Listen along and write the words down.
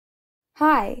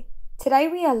Hi, today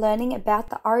we are learning about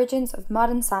the origins of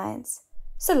modern science.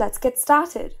 So let's get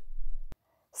started.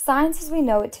 Science as we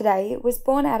know it today was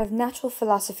born out of natural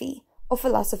philosophy, or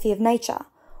philosophy of nature,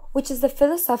 which is the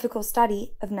philosophical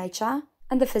study of nature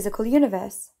and the physical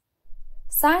universe.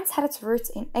 Science had its roots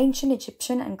in ancient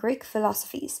Egyptian and Greek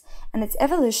philosophies, and its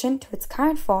evolution to its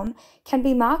current form can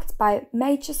be marked by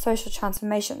major social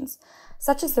transformations,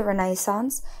 such as the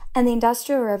Renaissance and the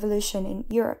Industrial Revolution in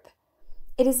Europe.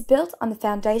 It is built on the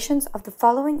foundations of the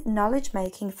following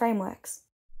knowledge-making frameworks.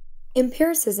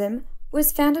 Empiricism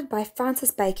was founded by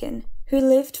Francis Bacon, who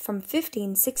lived from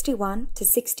 1561 to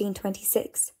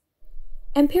 1626.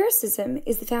 Empiricism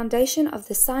is the foundation of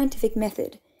the scientific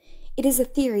method. It is a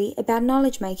theory about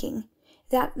knowledge-making,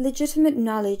 that legitimate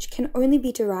knowledge can only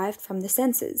be derived from the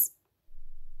senses.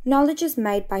 Knowledge is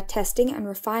made by testing and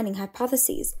refining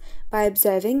hypotheses, by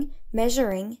observing,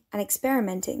 measuring, and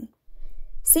experimenting.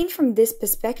 Seen from this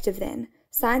perspective, then,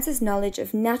 science is knowledge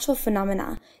of natural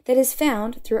phenomena that is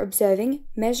found through observing,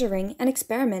 measuring, and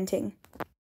experimenting.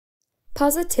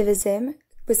 Positivism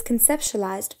was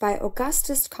conceptualized by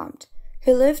Auguste Comte,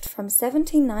 who lived from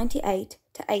 1798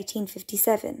 to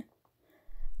 1857.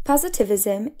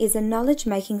 Positivism is a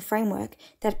knowledge-making framework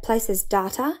that places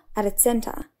data at its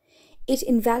center. It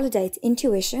invalidates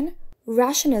intuition,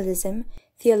 rationalism,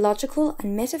 theological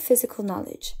and metaphysical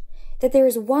knowledge, that there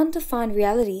is one defined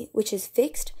reality which is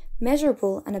fixed,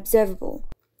 measurable, and observable.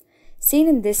 Seen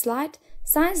in this light,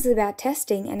 science is about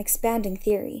testing and expanding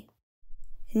theory.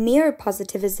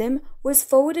 Neopositivism was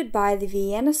forwarded by the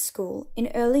Vienna School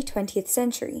in early 20th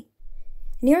century.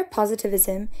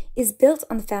 Neopositivism is built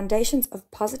on the foundations of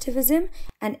positivism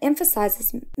and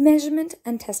emphasizes measurement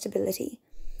and testability.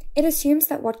 It assumes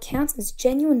that what counts as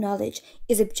genuine knowledge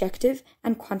is objective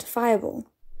and quantifiable.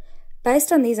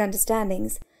 Based on these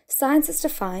understandings, science is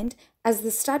defined as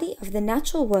the study of the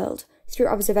natural world through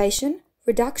observation,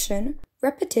 reduction,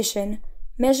 repetition,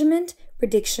 measurement,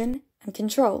 prediction, and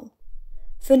control.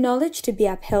 For knowledge to be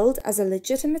upheld as a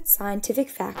legitimate scientific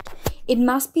fact, it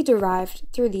must be derived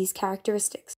through these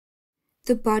characteristics.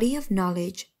 The body of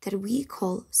knowledge that we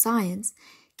call science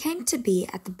came to be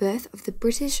at the birth of the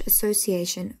British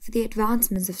Association for the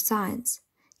Advancement of Science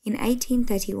in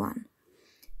 1831.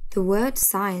 The word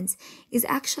science is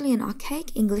actually an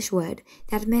archaic English word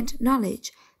that meant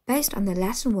knowledge based on the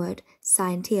Latin word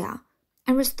scientia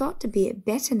and was thought to be a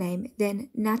better name than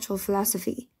natural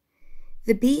philosophy.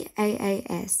 The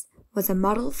BAAS was a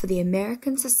model for the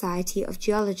American Society of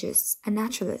Geologists and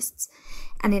Naturalists,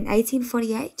 and in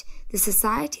 1848 the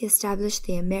society established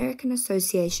the American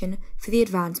Association for the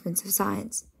Advancement of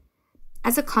Science.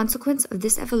 As a consequence of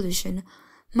this evolution,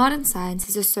 modern science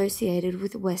is associated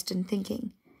with Western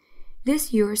thinking.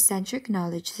 This Eurocentric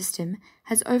knowledge system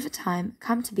has over time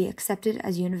come to be accepted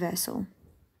as universal.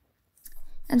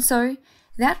 And so,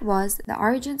 that was the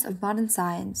origins of modern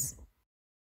science.